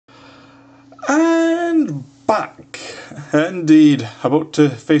And back, indeed, about to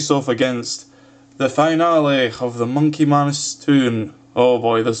face off against the finale of the Monkey Man's Tune. Oh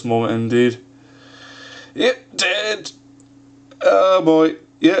boy, this moment indeed. It did! Oh boy,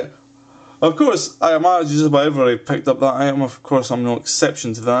 yeah. Of course, I imagine just about everybody picked up that item, of course I'm no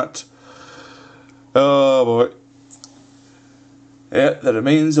exception to that. Oh boy. Yeah, the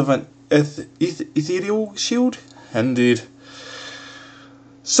remains of an ethereal shield? Indeed.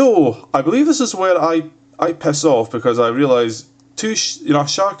 So, I believe this is where I piss off because I realise a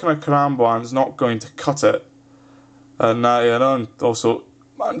shark and a karambwan's not going to cut it. And and also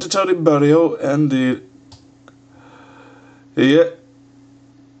mandatory burial, indeed. Yeah.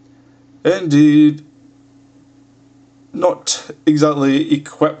 Indeed. Not exactly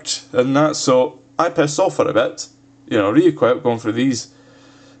equipped in that, so I piss off for a bit. Re-equip, going for these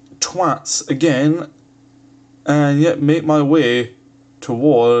twats again, and yet make my way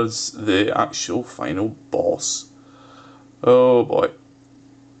towards the actual final boss. Oh boy.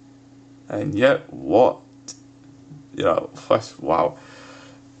 And yet, what? Wow.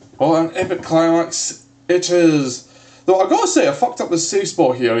 What an epic climax it is. Though I gotta say, I fucked up the safe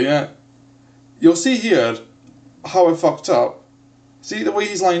spot here, yeah? You'll see here how I fucked up. See the way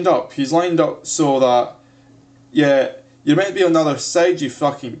he's lined up? He's lined up so that, yeah, you're meant to be on the other side, you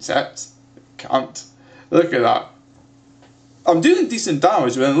fucking tit. Can't. Look at that. I'm doing decent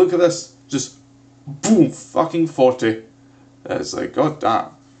damage, but then look at this. Just boom, fucking 40. It's like, god damn.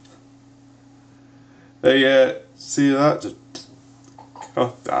 See that? Just,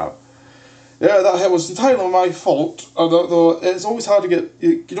 god damn. Yeah, that hit was entirely my fault. Although it's always hard to get.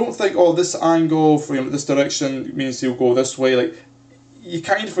 You don't think, oh, this angle from this direction means he'll go this way. Like, you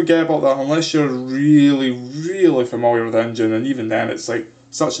kind of forget about that unless you're really, really familiar with the engine, and even then, it's like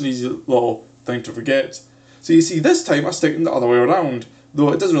such an easy little thing to forget. So you see, this time I stick them the other way around,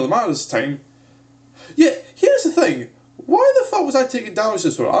 though it doesn't really matter this time. Yeah, here's the thing. Why the fuck was I taking damage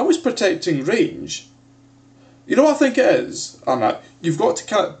this way? I was protecting range. You know what I think it is? And that you've got to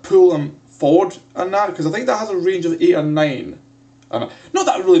kind of pull them forward and that, because I think that has a range of 8 or 9. And not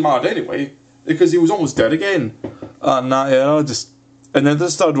that it really mattered anyway, because he was almost dead again. And that, and then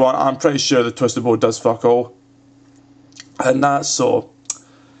this third one, I'm pretty sure the twisted bow does fuck all. And that's so.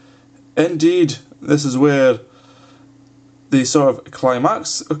 Indeed, this is where the sort of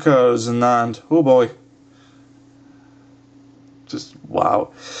climax occurs, and oh boy. Just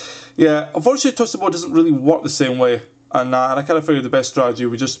wow. Yeah, unfortunately twisted bow doesn't really work the same way, and I kind of figured the best strategy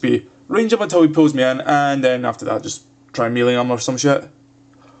would just be range him until he pulls me in, and then after that just try melee him or some shit.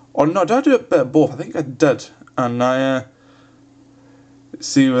 Or no, did I do a bit of both? I think I did. And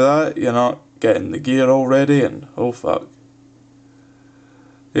see with that, you're not getting the gear already, and oh fuck.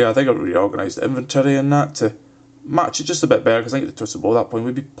 Yeah, I think I reorganised the inventory and that to match it just a bit better, because I think the twisted bow at that point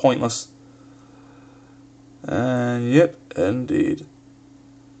would be pointless. And yep, indeed.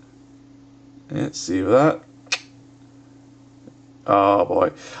 Let's see with that. Oh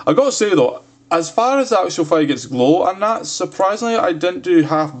boy. I gotta say though, as far as the actual fight against Glough and that, surprisingly I didn't do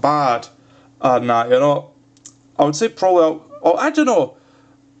half bad on that, I would say probably, I don't know.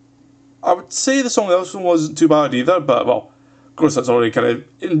 I would say this one wasn't too bad either, but well, of course that's already kind of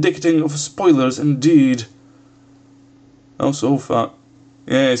indicating of spoilers indeed. Also, fuck.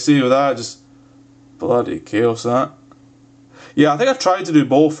 Yeah, see with that, just bloody chaos that. Yeah, I think I tried to do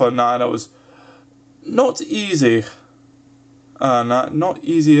both on that and it was not easy. Not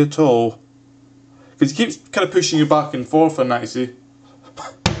easy at all. Because he keeps kind of pushing you back and forth and that, you see.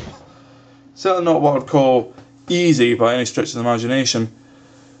 Certainly not what I'd call easy by any stretch of the imagination.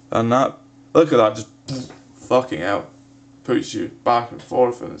 And that, look at that, just fucking hell. Puts you back and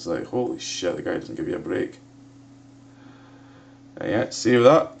forth and it's like, holy shit, the guy doesn't give you a break. And yeah, see with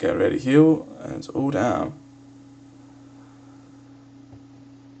that, get ready to heal, and it's all down.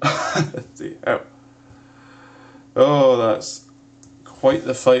 See, oh, that's quite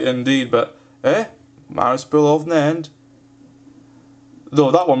the fight indeed, but managed to pull off in the end.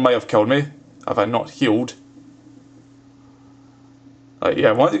 Though that one might have killed me if I not healed. Like,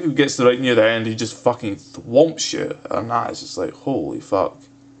 yeah, once he gets to right near the end, he just fucking thwomps you, and that is just like, holy fuck.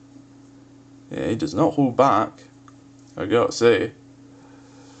 Yeah, he does not hold back, I gotta say.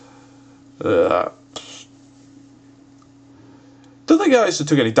 Don't think I actually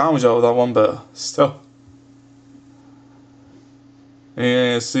took any damage out of that one, but still.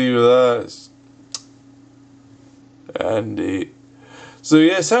 Yeah, see with that. Indeed. So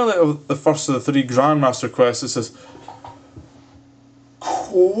yeah, certainly the first of the 3 Grandmaster quests, this is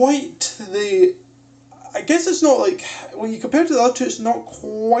quite the... I guess it's not like... When you compare it to the other two, it's not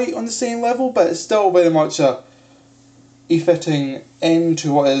quite on the same level, but it's still very much a fitting end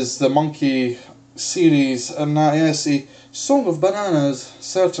to what is the Monkey series, and that, yes, the Song of Bananas,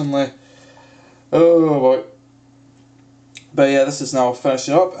 certainly. Oh boy. But yeah, this is now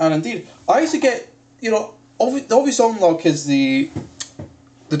finishing up, and indeed, I used to get, you know, the obvious unlock is the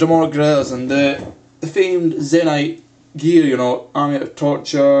demonic grills and the famed Zenite gear, you know, Amulet of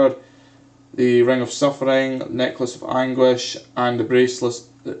Torture, the Ring of Suffering, Necklace of Anguish, and the bracelet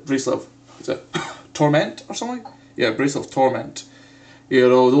of, is it Torment or something? Yeah, Bracelet of Torment. You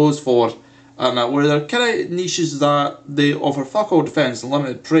know, those four. And where they're kind of niches that they offer fuck all defense and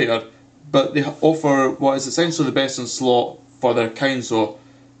limited prayer, but they offer what is essentially the best in slot for their kind. So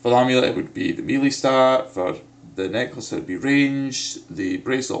for the amulet it would be the melee stat, for the necklace it would be range, the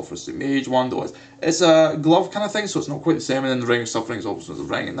bracelet offers the mage one, though it's a glove kind of thing, so it's not quite the same, and then the Ring of Suffering is also the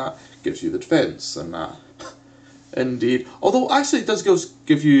ring, and that gives you the defense, and indeed. Although actually it does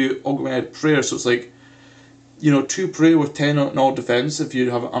give you augmented prayer, so it's like, you know, 2 prayer with 10 on all defense if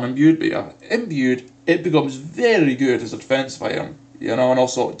you have it unimbued, but yeah, imbued, it becomes very good as a defensive item, you know, and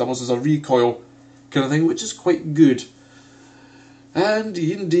also it doubles as a recoil kind of thing, which is quite good. And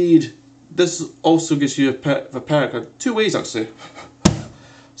indeed, this also gives you a perk 2 ways actually.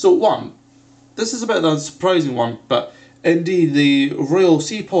 So one, this is a bit of a surprising one, but indeed the Royal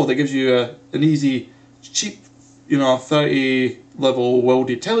Sea Pod that gives you an easy, cheap, you know, 30 level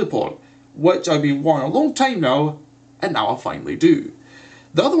wildy teleport, which I've been wanting a long time now, and now I finally do.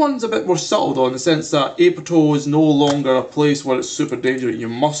 The other one's a bit more subtle though, in the sense that Ep.155 is no longer a place where it's super dangerous. You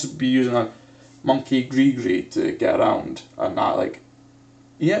must be using a monkey gree to get around, and that, like,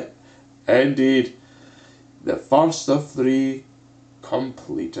 yeah, indeed, the first of 3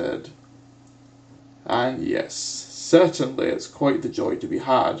 completed. And yes, certainly it's quite the joy to be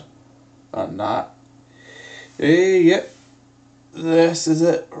had, and that, yeah, this is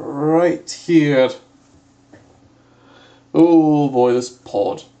it right here. Oh boy, this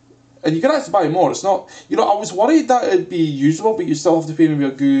pod. And you can actually buy more, it's not, you know, I was worried that it'd be usable, but you still have to pay maybe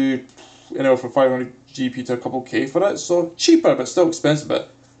a good, you know, for 500 GP to a couple K for it, so cheaper but still expensive,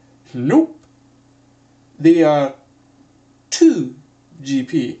 but nope. They are 2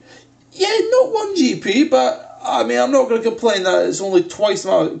 GP. Yeah, not 1 GP, but I mean, I'm not going to complain that it's only twice the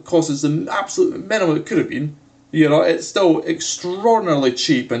amount it costs as the absolute minimum it could have been. You know, it's still extraordinarily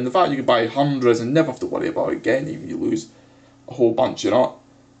cheap, and the fact you can buy hundreds and never have to worry about it again, even if you lose a whole bunch, you know.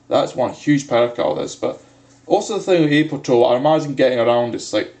 That's one huge perk out of this, but also the thing with Ep.155, I imagine getting around,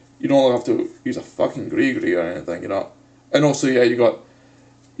 it's like, you don't have to use a fucking gree or anything, you know. And also, yeah, you got,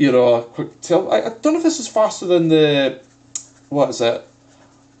 you know, a quick tell. I don't know if this is faster than the, what is it?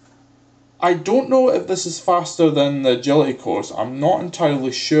 I don't know if this is faster than the agility course. I'm not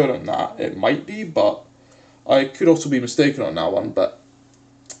entirely sure on that. It might be, but I could also be mistaken on that one, but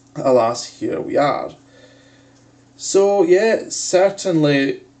alas, here we are. So yeah,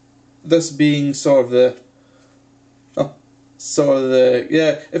 certainly this being sort of the,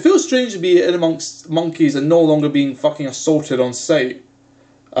 yeah, it feels strange to be in amongst monkeys and no longer being fucking assaulted on sight.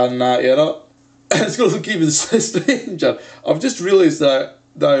 And you know, it's going to keep it strange. I've just realised that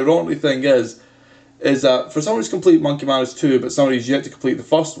the ironic thing is that for someone who's completed Monkey Madness 2, but somebody who's yet to complete the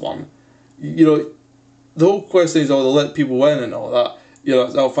first one, you know, the whole question is, oh, they'll let people win and all that, you know,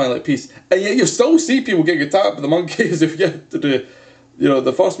 they'll finally let peace. And yet you still see people getting attacked by the monkeys if you get to do, you know,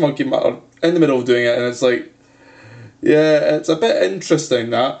 the first Monkey Matter in the middle of doing it, and it's like, yeah, it's a bit interesting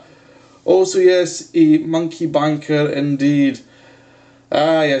that. Also, yes, a monkey banker indeed.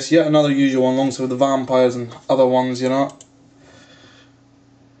 Ah, yes, yet another usual one alongside the vampires and other ones, you know.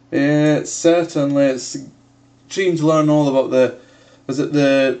 Yeah, certainly, it's trying to learn all about the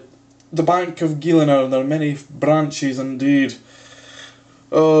Bank of Gielinor, and there are many branches indeed.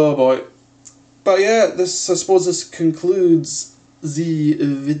 Oh boy. But yeah, I suppose this concludes the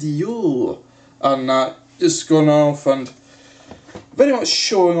video, and just going off and very much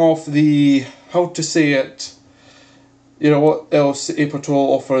showing off the, how to say it, you know, what else Ep.155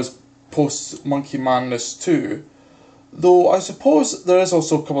 offers post Monkey Madness 2. Though I suppose there is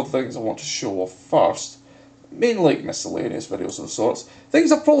also a couple of things I want to show off first. Mainly like miscellaneous videos of sorts.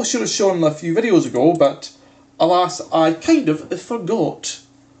 Things I probably should have shown a few videos ago, but alas, I kind of forgot.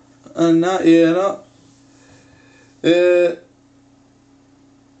 And that, you know.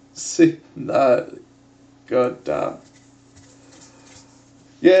 See, that. God damn.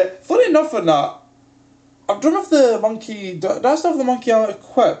 Yeah, funny enough on that, I don't know if the monkey, do I still have the monkey armor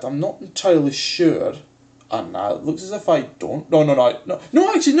equipped? I'm not entirely sure. And it looks as if I don't. No,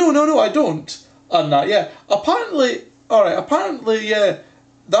 actually, no, I don't. And yeah, apparently, yeah,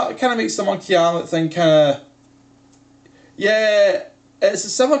 that kind of makes the monkey armlet thing kind of, yeah, it's a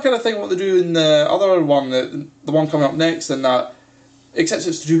similar kind of thing what they do in the other one, the one coming up next, and that, except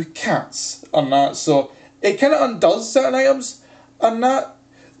it's to do with cats and that, so it kind of undoes certain items and that.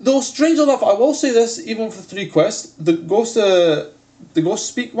 Though strange enough, I will say this, even with the 3 quests, the Ghost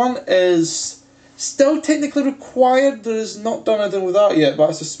Speak one is still technically required. There is not done anything with that yet, but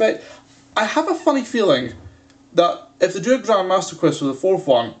I suspect, I have a funny feeling that if they do a Grandmaster quest for the 4th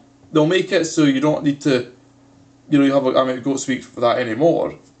one, they'll make it so you don't need to, you know, you have a Ghost Speak for that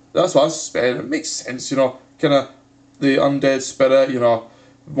anymore. That's what I suspect. It makes sense, you know, kind of the undead spirit, you know,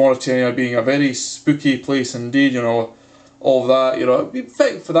 Mauritania being a very spooky place indeed, you know, all of that, you know, it'd be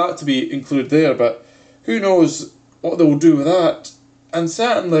fitting for that to be included there, but who knows what they will do with that. And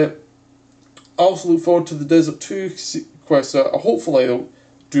certainly, I also look forward to the Desert 2 quest that hopefully they'll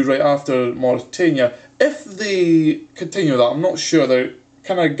do right after Mauritania. If they continue that, I'm not sure, their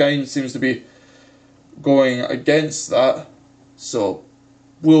kind of guidance seems to be going against that, so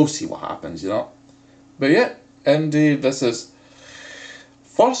we'll see what happens, you know. But yeah, indeed, this is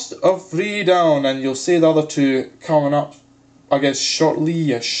first of 3 down, and you'll see the other 2 coming up, I guess,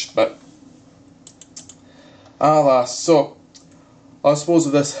 shortly-ish, but alas. So, I suppose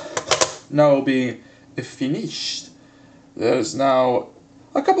with this now being finished, there's now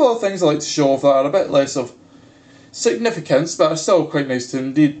a couple of things I like to show off that are a bit less of significance, but are still quite nice to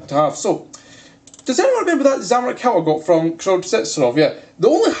indeed to have. So, does anyone remember that Zamorak Hill I got from Crowd Sitzerov? Yeah, the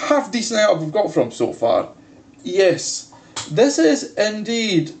only half decent item we've got from so far. Yes, this is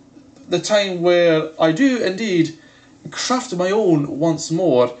indeed the time where I do indeed craft my own once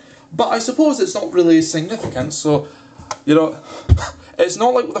more, but I suppose it's not really significant, so, you know, it's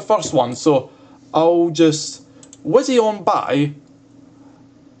not like the first one, so I'll just whizzy on by,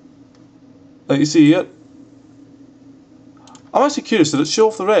 like you see here. I'm actually curious, did it show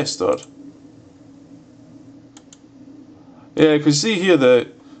off the rest, or? Yeah, because you see here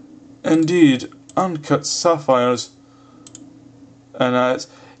the, indeed, uncut sapphires, and it's,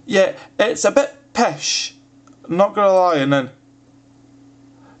 yeah, it's a bit pish, not gonna lie. And then,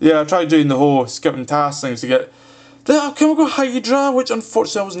 yeah, I tried doing the whole skipping task things to get the Chemical Hydra, which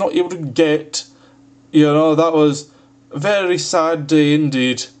unfortunately I was not able to get. You know, that was a very sad day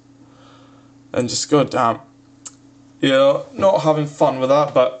indeed, and just goddamn, you know, not having fun with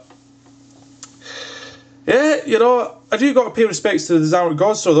that. But yeah, you know, I do got to pay respects to the Zamorak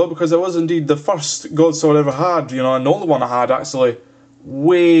God Sword though, because it was indeed the first God Sword I ever had, you know, and the only one I had actually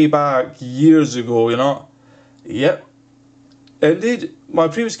way back years ago, you know. Yep. Indeed, my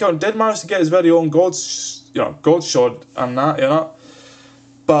previous account did manage to get his very own God Sword and that, you know.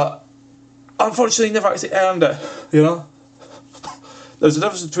 But unfortunately never actually earned it, you know. There's a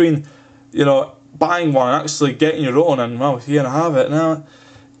difference between, you know, buying one and actually getting your own, and well, here I have it now.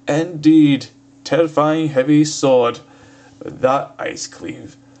 Indeed, terrifying heavy sword with that ice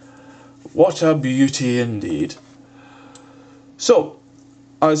cleave. What a beauty indeed. So,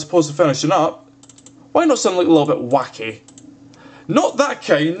 I suppose to finishing up, why not something like a little bit wacky? Not that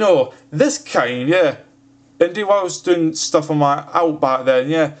kind, no. This kind, yeah. Indeed, while I was doing stuff on my Outback then,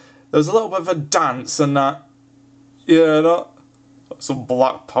 yeah, there was a little bit of a dance and that. Yeah, you know, some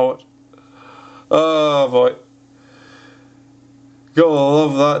black poet. Oh boy. Gotta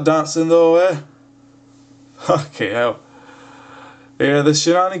love that dancing though, eh? Okay, hell. Yeah, the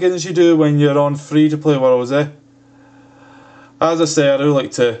shenanigans you do when you're on free to play worlds, eh? As I say, I do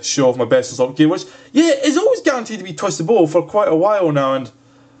like to show off my best in slot gear, which, yeah, is always guaranteed to be twisted bow for quite a while now, and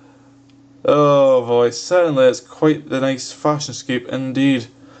oh boy, certainly it's quite the nice fashionscape indeed.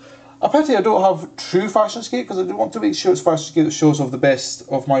 I pity I don't have true fashionscape, because I do want to make sure it's fashionscape that shows off the best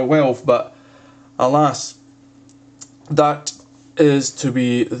of my wealth, but alas, that is to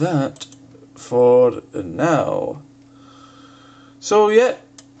be that for now. So yeah,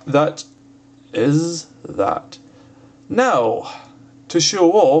 that is that. Now, to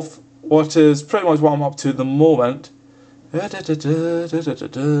show off what is pretty much what I'm up to at the moment. Alright,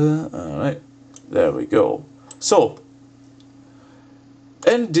 there we go. So,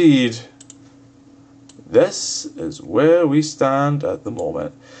 indeed, this is where we stand at the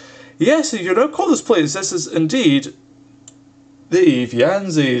moment. Yes, you know, call this place, this is indeed the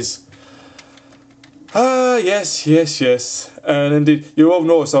Evianzes. Ah, yes, yes, yes. And indeed, you all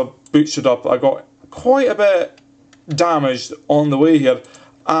notice I've butchered up. I got quite a bit damaged on the way here,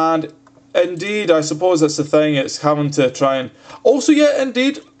 and indeed I suppose that's the thing, it's having to try and also, yeah,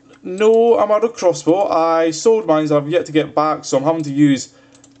 indeed, no Amado crossbow. I sold mine, I've yet to get back, so I'm having to use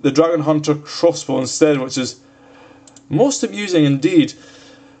the Dragon Hunter crossbow instead, which is most amusing indeed.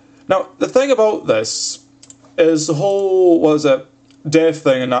 Now the thing about this is the whole, what is it, death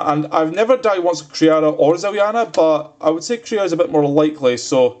thing and that, and I've never died once with Kriara or Ziliana, but I would say Kriara is a bit more likely,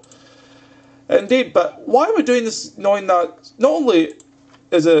 so Indeed, but why am I doing this knowing that not only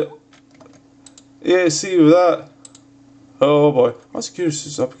is it... Yeah, see with that. Oh boy. What's Curious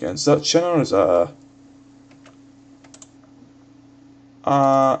is up against? Is that Chin or is that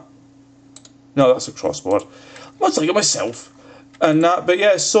no, that's a crossboard. Much like it myself. And that, but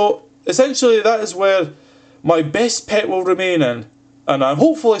yeah, so essentially that is where my best pet will remain in. And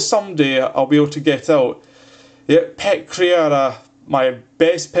hopefully someday I'll be able to get out. Yeah, Pet Creara, my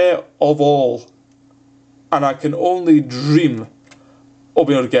best pet of all. And I can only dream of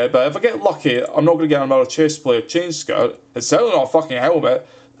being able to get it. But if I get lucky, I'm not going to get another chest plate, chain skirt. It's certainly not a fucking helmet.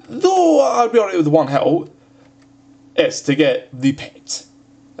 Though I'd be alright with one hit. It's to get the pet.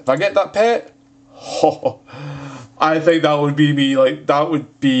 If I get that pet, oh, I think that would be me. Like, that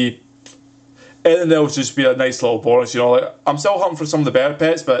would be... Anything else just be a nice little bonus, you know. Like, I'm still hunting for some of the better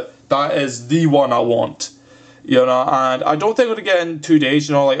pets, but that is the one I want. You know, and I don't think I'm going to get in 2 days,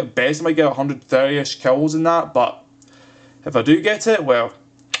 you know. Like, at best I might get 130-ish kills in that, but if I do get it, well,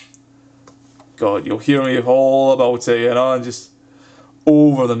 God, you'll hear me all about it, you know, and just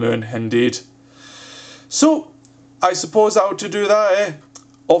over the moon, indeed. So, I suppose that to do that, eh?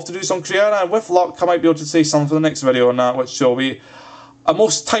 Off to do some Creara, and with luck I might be able to say something for the next video on that, which will be a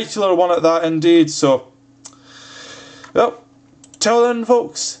most titular one at that indeed. So, well, till then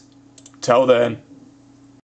folks, till then.